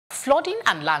Flooding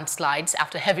and landslides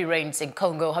after heavy rains in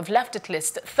Congo have left at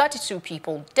least 32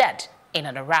 people dead in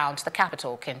and around the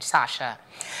capital, Kinshasa.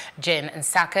 Jane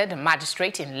Nsaka, the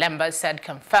magistrate in Lemba, said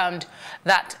confirmed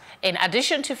that in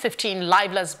addition to 15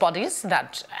 lifeless bodies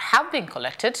that have been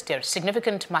collected, there is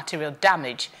significant material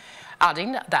damage,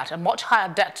 adding that a much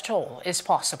higher death toll is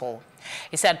possible.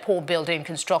 He said poor building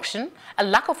construction, a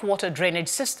lack of water drainage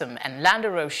system and land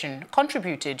erosion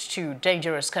contributed to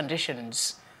dangerous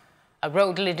conditions. A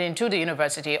road leading to the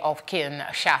University of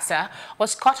Kinshasa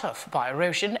was cut off by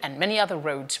erosion and many other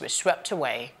roads were swept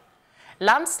away.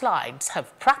 Landslides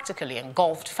have practically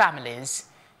engulfed families.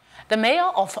 The mayor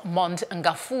of Mont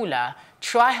Ngafula,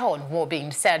 Trihon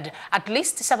Wobin, said at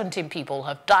least 17 people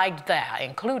have died there,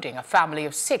 including a family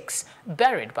of 6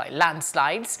 buried by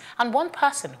landslides and one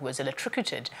person who was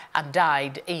electrocuted and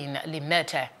died in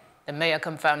Limete. The mayor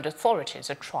confirmed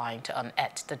authorities are trying to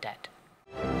unearth the dead.